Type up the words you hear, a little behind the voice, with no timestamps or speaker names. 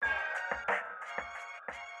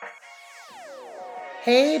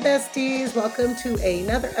Hey, besties. Welcome to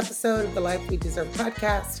another episode of the Life We Deserve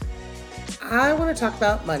podcast. I want to talk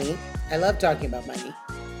about money. I love talking about money.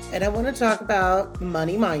 And I want to talk about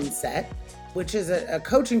money mindset, which is a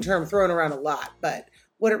coaching term thrown around a lot. But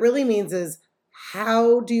what it really means is,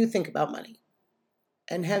 how do you think about money?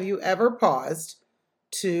 And have you ever paused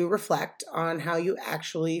to reflect on how you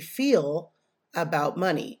actually feel about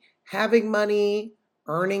money? Having money,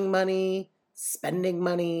 earning money, spending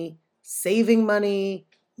money, saving money,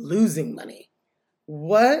 losing money.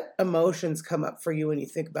 What emotions come up for you when you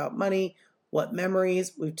think about money? What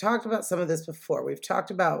memories? We've talked about some of this before. We've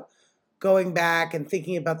talked about going back and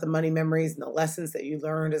thinking about the money memories and the lessons that you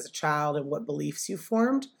learned as a child and what beliefs you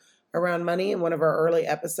formed around money in one of our early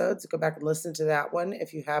episodes. Go back and listen to that one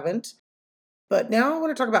if you haven't. But now I want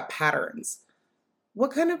to talk about patterns.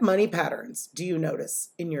 What kind of money patterns do you notice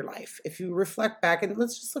in your life? If you reflect back, and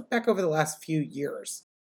let's just look back over the last few years.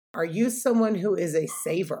 Are you someone who is a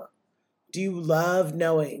saver? Do you love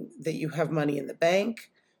knowing that you have money in the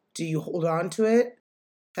bank? Do you hold on to it?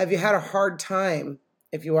 Have you had a hard time,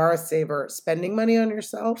 if you are a saver, spending money on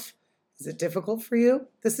yourself? Is it difficult for you?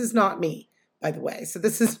 This is not me, by the way. So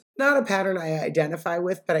this is not a pattern I identify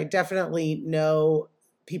with, but I definitely know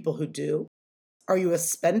people who do. Are you a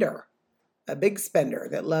spender? A big spender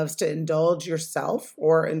that loves to indulge yourself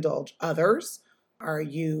or indulge others? Are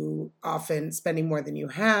you often spending more than you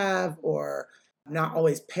have or not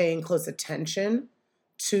always paying close attention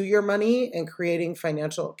to your money and creating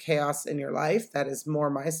financial chaos in your life? That is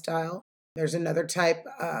more my style. There's another type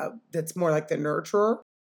that's more like the nurturer.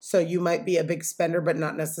 So you might be a big spender, but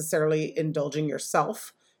not necessarily indulging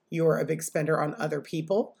yourself. You're a big spender on other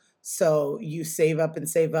people. So you save up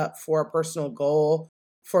for a personal goal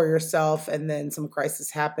for yourself, and then some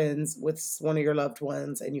crisis happens with one of your loved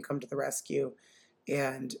ones and you come to the rescue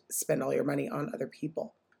and spend all your money on other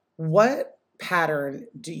people. What pattern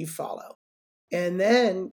do you follow? And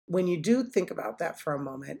then when you do think about that for a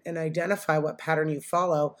moment and identify what pattern you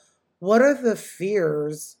follow, what are the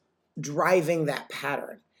fears driving that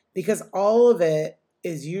pattern? Because all of it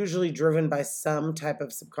is usually driven by some type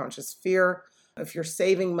of subconscious fear. If you're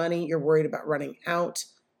saving money, you're worried about running out.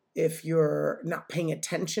 If you're not paying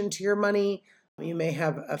attention to your money, you may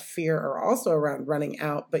have a fear or also around running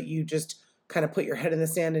out, but you just kind of put your head in the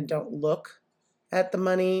sand and don't look at the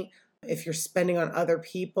money. If you're spending on other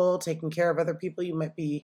people, taking care of other people, you might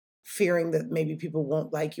be fearing that maybe people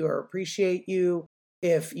won't like you or appreciate you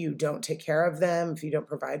if you don't take care of them, if you don't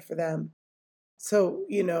provide for them. So,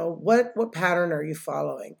 what pattern are you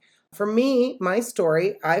following? For me, my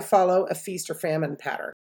story, I follow a feast or famine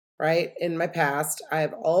pattern, right? In my past,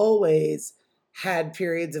 I've always had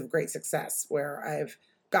periods of great success where I've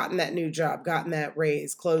gotten that new job, gotten that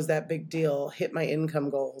raise, closed that big deal, hit my income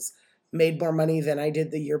goals, made more money than I did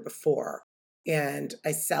the year before. And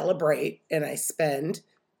I celebrate and I spend,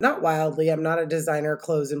 not wildly. I'm not a designer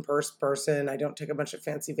clothes and purse person. I don't take a bunch of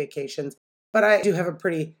fancy vacations, but I do have a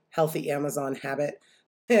pretty healthy Amazon habit.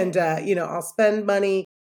 And, I'll spend money,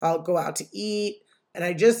 I'll go out to eat. And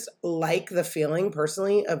I just like the feeling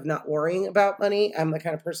personally of not worrying about money. I'm the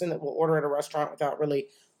kind of person that will order at a restaurant without really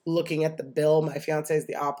looking at the bill. My fiance is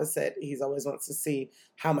the opposite. He's always wants to see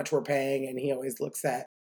how much we're paying. And he always looks at,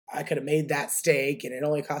 I could have made that steak and it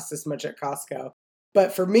only cost this much at Costco.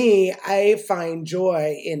 But for me, I find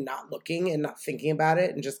joy in not looking and not thinking about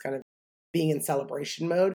it and just kind of being in celebration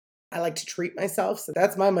mode. I like to treat myself. So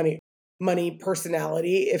that's my money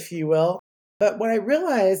personality, if you will. But what I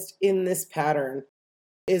realized in this pattern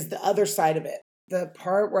is the other side of it, the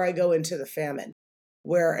part where I go into the famine,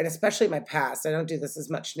 and especially in my past, I don't do this as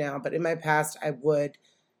much now, but in my past, I would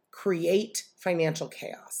create financial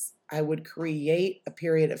chaos. I would create a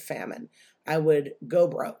period of famine. I would go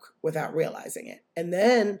broke without realizing it. And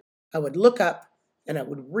then I would look up and I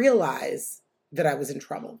would realize that I was in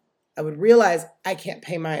trouble. I would realize I can't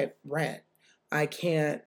pay my rent. I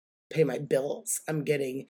can't pay my bills. I'm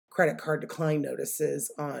getting credit card decline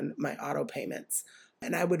notices on my auto payments.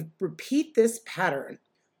 And I would repeat this pattern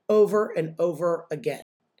over and over again.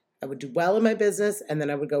 I would do well in my business and then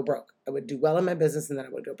I would go broke. I would do well in my business and then I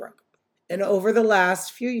would go broke. And over the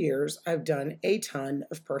last few years, I've done a ton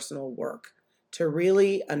of personal work to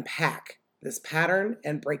really unpack this pattern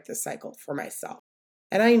and break the cycle for myself.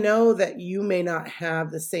 And I know that you may not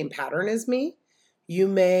have the same pattern as me. You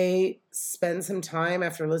may spend some time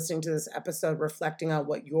after listening to this episode reflecting on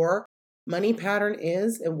what your money pattern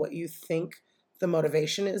is and what you think the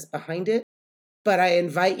motivation is behind it. But I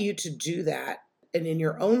invite you to do that and in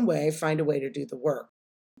your own way, find a way to do the work.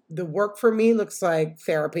 The work for me looks like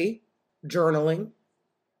therapy, journaling,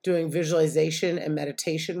 doing visualization and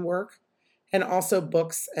meditation work, and also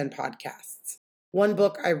books and podcasts. One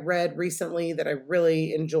book I read recently that I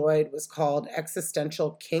really enjoyed was called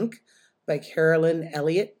Existential Kink by Carolyn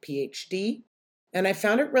Elliott, PhD. And I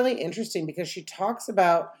found it really interesting because she talks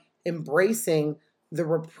about embracing the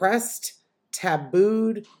repressed,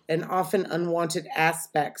 tabooed, and often unwanted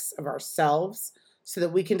aspects of ourselves so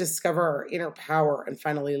that we can discover our inner power and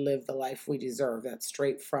finally live the life we deserve. That's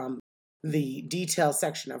straight from the detail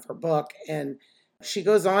section of her book. And she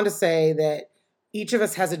goes on to say that each of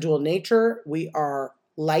us has a dual nature. We are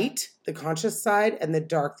light, the conscious side, and the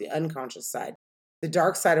dark, the unconscious side. The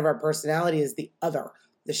dark side of our personality is the other,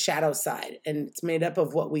 the shadow side, and it's made up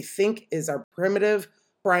of what we think is our primitive,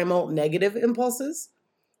 primal, negative impulses,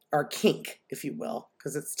 our kink, if you will,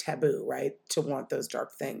 because it's taboo, right, to want those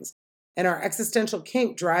dark things. And our existential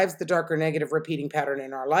kink drives the darker negative repeating pattern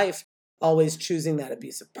in our life, always choosing that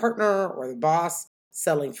abusive partner or the boss,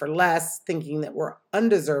 selling for less, thinking that we're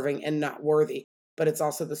undeserving and not worthy, but it's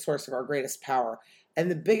also the source of our greatest power.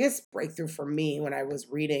 And the biggest breakthrough for me when I was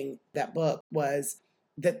reading that book was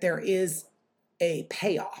that there is a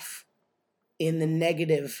payoff in the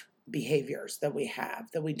negative behaviors that we have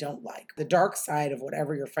that we don't like, the dark side of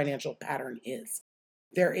whatever your financial pattern is.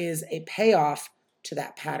 There is a payoff to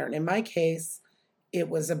that pattern. In my case, it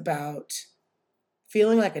was about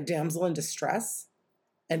feeling like a damsel in distress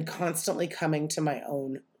and constantly coming to my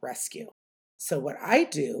own rescue. So what I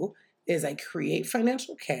do is I create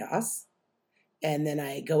financial chaos, and then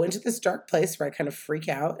I go into this dark place where I kind of freak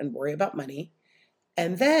out and worry about money.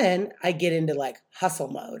 And then I get into like hustle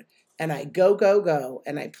mode, and I go,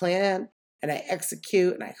 and I plan and I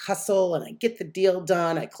execute and I hustle and I get the deal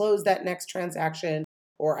done. I close that next transaction,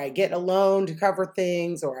 or I get a loan to cover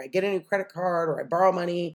things, or I get a new credit card, or I borrow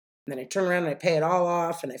money, and then I turn around and I pay it all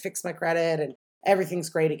off and I fix my credit and everything's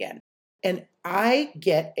great again. And I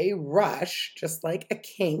get a rush, just like a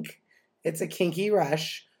kink. It's a kinky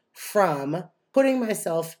rush from putting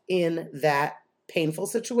myself in that painful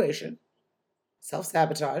situation,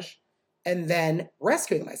 self-sabotage, and then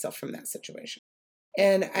rescuing myself from that situation.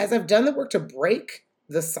 And as I've done the work to break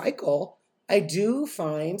the cycle, I do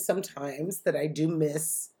find sometimes that I do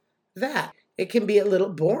miss that. It can be a little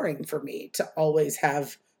boring for me to always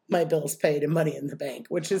have my bills paid and money in the bank,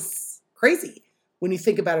 which is crazy when you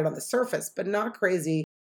think about it on the surface, but not crazy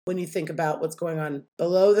when you think about what's going on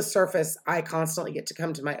below the surface. I constantly get to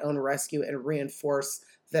come to my own rescue and reinforce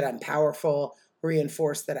that I'm powerful,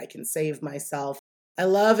 reinforce that I can save myself. I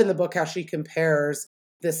love in the book how she compares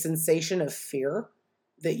the sensation of fear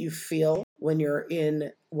that you feel when you're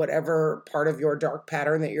in whatever part of your dark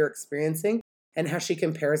pattern that you're experiencing, and how she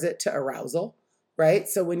compares it to arousal, right?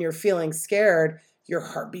 So when you're feeling scared, your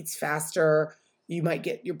heart beats faster, you might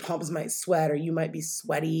get, your palms might sweat, or you might be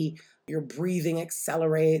sweaty, your breathing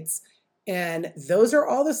accelerates. And those are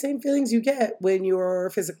all the same feelings you get when you're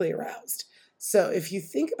physically aroused. So if you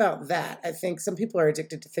think about that, I think some people are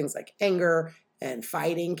addicted to things like anger and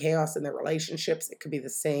fighting, chaos in their relationships. It could be the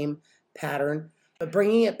same pattern. But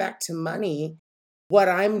bringing it back to money, what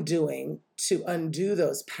I'm doing to undo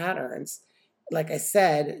those patterns, like I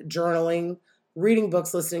said, journaling, reading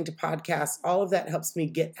books, listening to podcasts, all of that helps me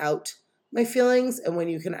get out my feelings. And when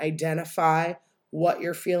you can identify what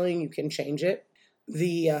you're feeling, you can change it.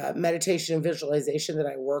 The meditation and visualization that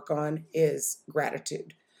I work on is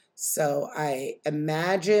gratitude. So I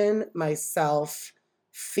imagine myself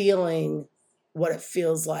feeling what it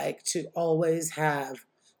feels like to always have,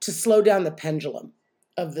 to slow down the pendulum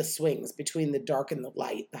of the swings between the dark and the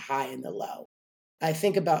light, the high and the low. I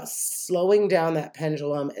think about slowing down that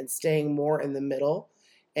pendulum and staying more in the middle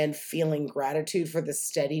and feeling gratitude for the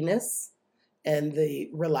steadiness and the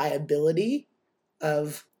reliability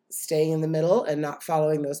of staying in the middle and not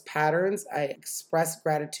following those patterns. I express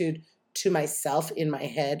gratitude to myself in my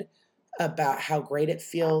head about how great it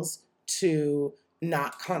feels to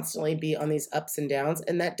not constantly be on these ups and downs.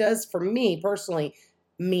 And that does, for me personally,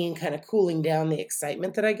 mean kind of cooling down the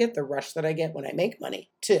excitement that I get, the rush that I get when I make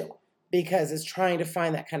money too, because it's trying to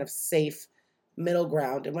find that kind of safe middle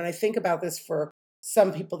ground. And when I think about this for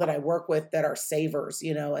some people that I work with that are savers,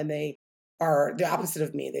 and they are the opposite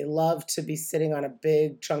of me. They love to be sitting on a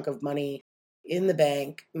big chunk of money in the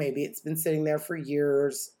bank. Maybe it's been sitting there for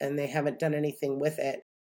years and they haven't done anything with it.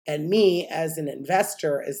 And me as an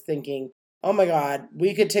investor is thinking, oh my God,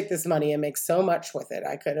 we could take this money and make so much with it.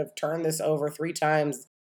 I could have turned this over 3 times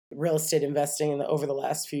real estate investing over the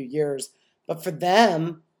last few years. But for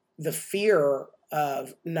them, the fear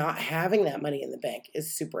of not having that money in the bank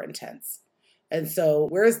is super intense. And so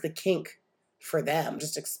where's the kink for them?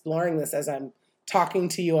 Just exploring this as I'm talking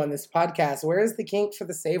to you on this podcast. Where is the kink for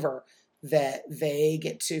the saver that they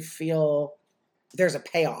get to feel there's a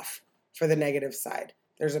payoff for the negative side?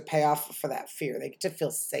 there's a payoff for that fear. They get to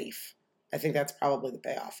feel safe. I think that's probably the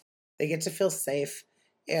payoff. They get to feel safe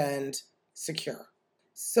and secure.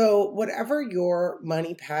 So whatever your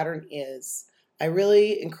money pattern is, I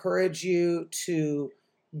really encourage you to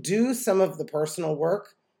do some of the personal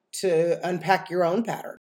work to unpack your own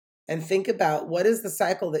pattern and think about what is the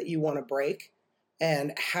cycle that you want to break,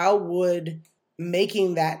 and how would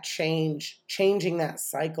making that changing that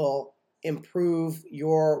cycle improve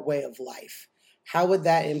your way of life? How would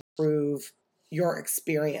that improve your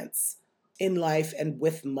experience in life and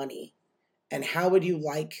with money? And how would you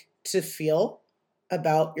like to feel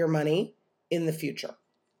about your money in the future?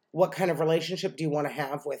 What kind of relationship do you want to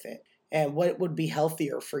have with it? And what would be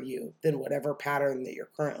healthier for you than whatever pattern that you're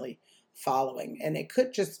currently following? And it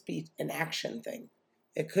could just be an action thing.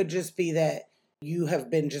 It could just be that you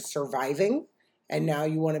have been just surviving and now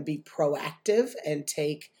you want to be proactive and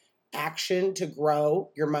take action to grow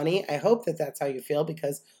your money. I hope that that's how you feel,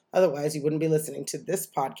 because otherwise you wouldn't be listening to this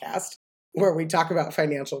podcast where we talk about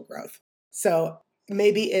financial growth. So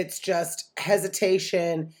maybe it's just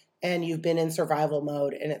hesitation and you've been in survival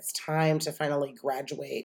mode and it's time to finally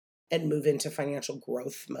graduate and move into financial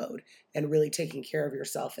growth mode and really taking care of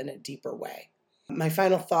yourself in a deeper way. My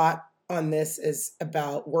final thought on this is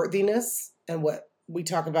about worthiness and what we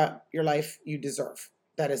talk about: your life you deserve.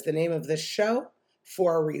 That is the name of this show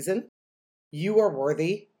for a reason. You are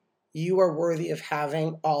worthy. You are worthy of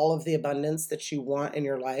having all of the abundance that you want in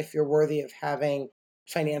your life. You're worthy of having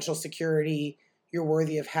financial security. You're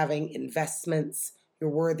worthy of having investments.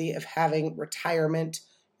 You're worthy of having retirement.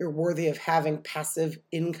 You're worthy of having passive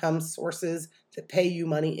income sources that pay you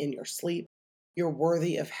money in your sleep. You're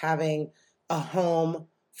worthy of having a home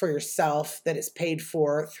for yourself that is paid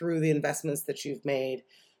for through the investments that you've made.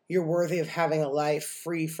 You're worthy of having a life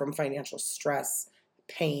free from financial stress,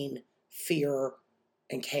 pain, fear,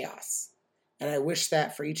 and chaos. And I wish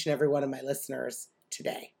that for each and every one of my listeners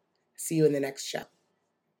today. See you in the next show.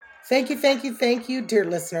 Thank you, dear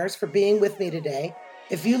listeners, for being with me today.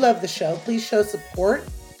 If you love the show, please show support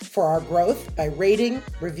for our growth by rating,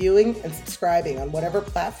 reviewing, and subscribing on whatever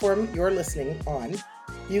platform you're listening on.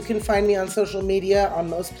 You can find me on social media on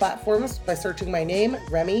most platforms by searching my name,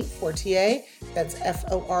 Remy Fortier. That's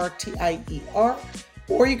Fortier.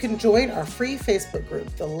 Or you can join our free Facebook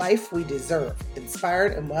group, The Life We Deserve,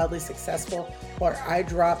 Inspired and Wildly Successful, where I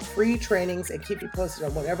drop free trainings and keep you posted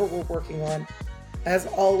on whatever we're working on. As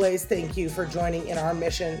always, thank you for joining in our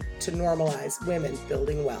mission to normalize women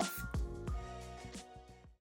building wealth.